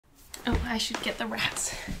Oh, I should get the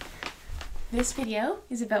rats. This video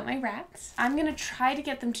is about my rats. I'm gonna try to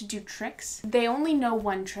get them to do tricks. They only know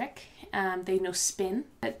one trick. They know spin,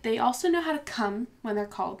 but they also know how to come when they're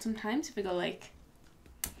called sometimes. If we go like...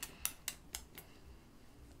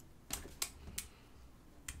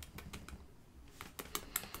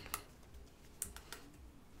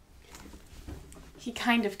 He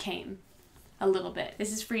kind of came a little bit.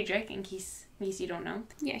 This is Friedrich, in case you don't know.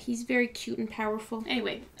 Yeah, he's very cute and powerful.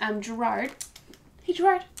 Anyway, Gerard. Hey,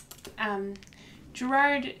 Gerard.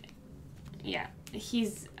 Gerard, yeah,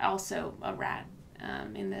 he's also a rat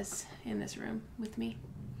in this room with me.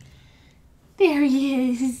 There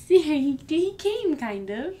he is. He came,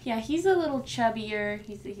 kind of. Yeah, he's a little chubbier.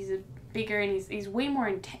 He's a bigger, and he's way more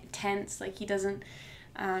intense. Like he doesn't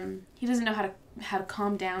know how to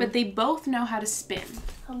calm down. But they both know how to spin.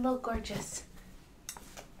 Hello, gorgeous.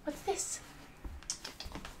 What's this?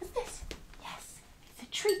 What's this? Yes, it's a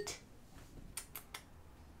treat.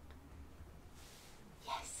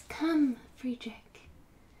 Yes, come, Friedrich.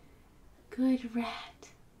 Good rat.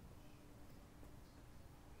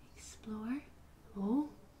 Explore. Oh.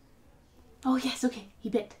 Oh, yes, okay, he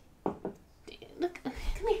bit. Look, come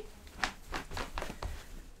here.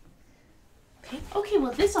 Okay,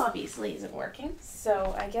 well this obviously isn't working,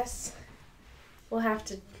 so I guess we'll have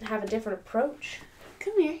to have a different approach.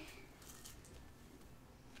 Come here.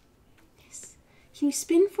 Yes. Can you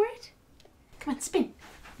spin for it? Come on, spin.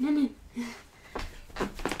 No.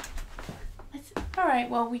 Alright,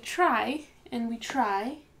 well we try, and we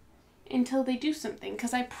try, until they do something,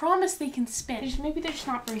 because I promise they can spin. Maybe they're just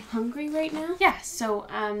not very hungry right now. Yeah, so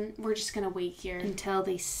we're just gonna wait here until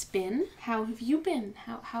they spin. How have you been?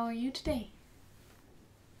 How are you today?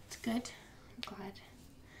 It's good. I'm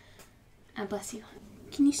glad. Bless you.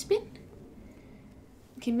 Can you spin?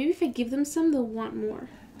 Okay, maybe if I give them some, they'll want more.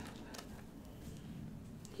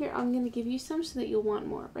 Here, I'm gonna give you some so that you'll want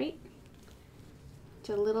more, right?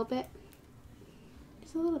 Just a little bit.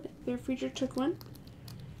 Just a little bit. There, Friedrich took one.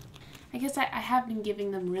 I guess I have been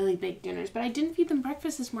giving them really big dinners, but I didn't feed them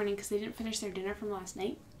breakfast this morning because they didn't finish their dinner from last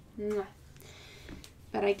night. Mwah.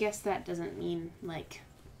 But I guess that doesn't mean, like,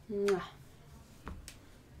 mwah.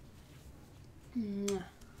 Mwah.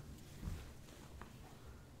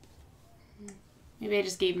 Maybe I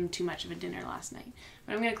just gave them too much of a dinner last night.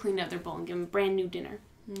 But I'm going to clean up their bowl and give them a brand new dinner.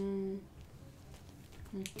 Do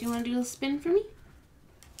you want to do a little spin for me?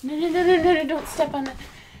 No, don't step on it.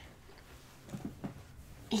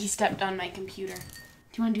 He stepped on my computer. Do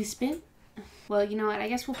you want to do a spin? Well, you know what? I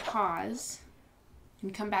guess we'll pause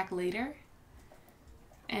and come back later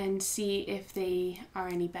and see if they are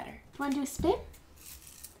any better. Do you want to do a spin?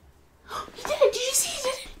 He did it! Did you see he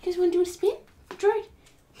did it? You guys want to do a spin? Gerard.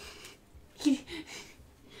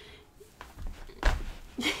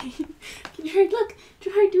 Gerard, look!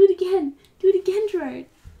 Gerard, do it again! Do it again, Gerard!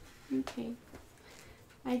 Okay.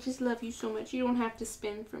 I just love you so much. You don't have to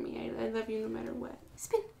spin for me. I love you no matter what.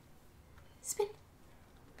 Spin! Spin!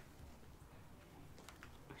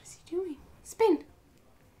 What is he doing? Spin!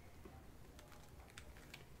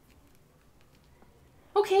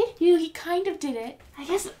 Okay, you know, he kind of did it. I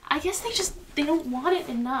guess they don't want it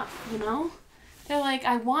enough, you know? They're like,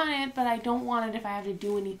 I want it, but I don't want it if I have to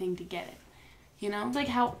do anything to get it. You know? Like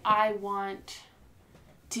how I want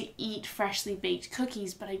to eat freshly baked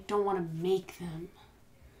cookies, but I don't want to make them.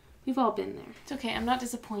 We've all been there. It's okay, I'm not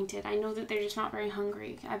disappointed. I know that they're just not very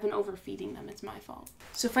hungry. I've been overfeeding them, it's my fault.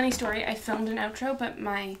 So funny story, I filmed an outro, but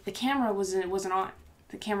the camera wasn't on.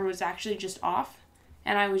 The camera was actually just off,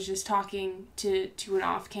 and I was just talking to an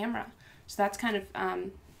off camera. So that's kind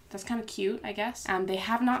of cute, I guess. They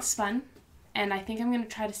have not spun, and I think I'm gonna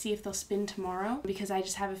try to see if they'll spin tomorrow, because I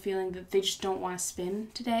just have a feeling that they just don't want to spin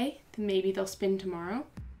today. Then maybe they'll spin tomorrow.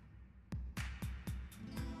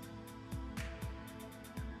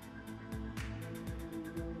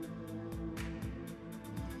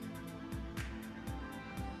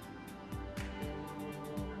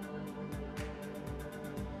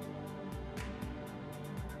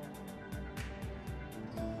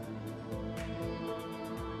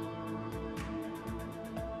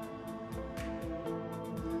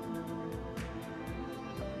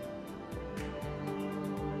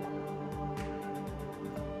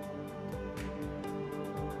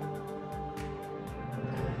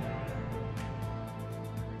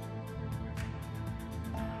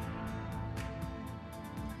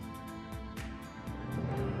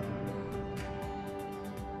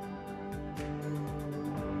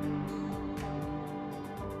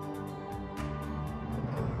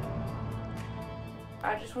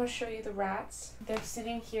 I just want to show you the rats. They're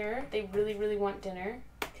sitting here. They really, really want dinner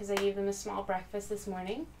because I gave them a small breakfast this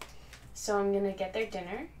morning. So I'm going to get their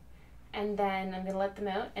dinner and then I'm gonna let them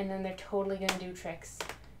out, and then they're totally gonna do tricks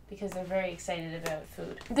because they're very excited about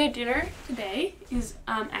food. Their dinner today is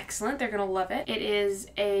excellent. They're gonna love it. It is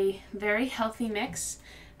a very healthy mix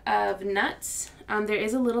of nuts. There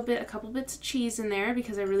is a couple bits of cheese in there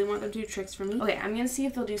because I really want them to do tricks for me. Okay, I'm gonna see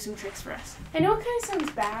if they'll do some tricks for us. I know it kind of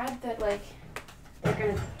sounds bad that like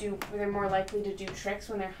they're more likely to do tricks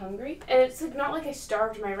when they're hungry. And it's like not like I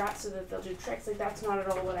starved my rats so that they'll do tricks. Like that's not at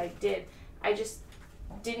all what I did. I just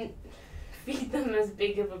didn't feed them as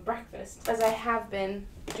big of a breakfast as I have been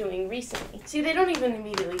doing recently. See, they don't even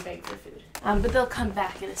immediately beg for food. But they'll come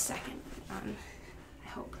back in a second. I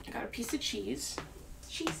hope. I got a piece of cheese.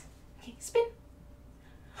 Cheese. Okay, spin.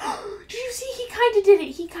 Did you see? He kind of did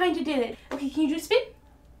it. He kind of did it. Okay, can you do a spin?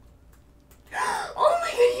 Oh my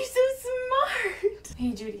god, you're so smart.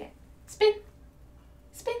 Okay, do it again. Spin.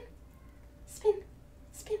 Spin. Spin.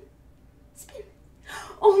 Spin. Spin.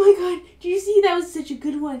 Oh my god, do you see? That was such a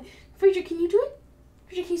good one. Friedrich, can you do it?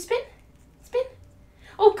 Friedrich, can you spin? Spin.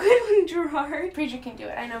 Oh, good one, Gerard. Friedrich can do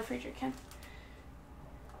it. I know Friedrich can.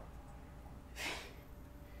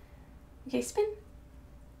 Okay, spin.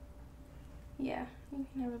 Yeah, you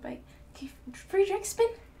can have a bite. Okay, Friedrich, spin.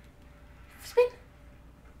 Spin.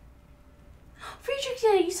 Friedrich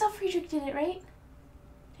did it. You saw Friedrich did it, right?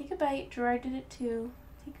 Take a bite. Gerard did it too.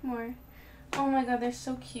 Take more. Oh my god, they're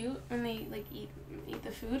so cute when they like eat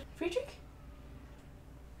the food. Friedrich?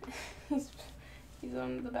 he's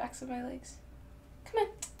on the backs of my legs. Come on.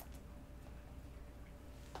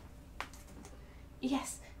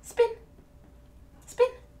 Yes. Spin. Spin.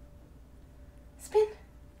 Spin.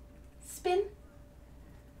 Spin.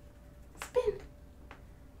 Spin.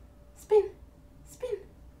 Spin. Spin.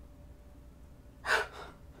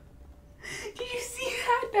 Did you see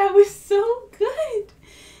that? That was so good.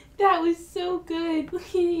 That was so good. Look at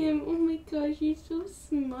him. Oh my gosh, you're so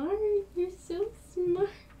smart. You're so smart.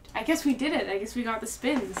 I guess we did it. I guess we got the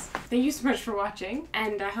spins. Thank you so much for watching,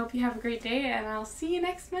 and I hope you have a great day, and I'll see you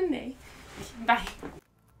next Monday. Bye.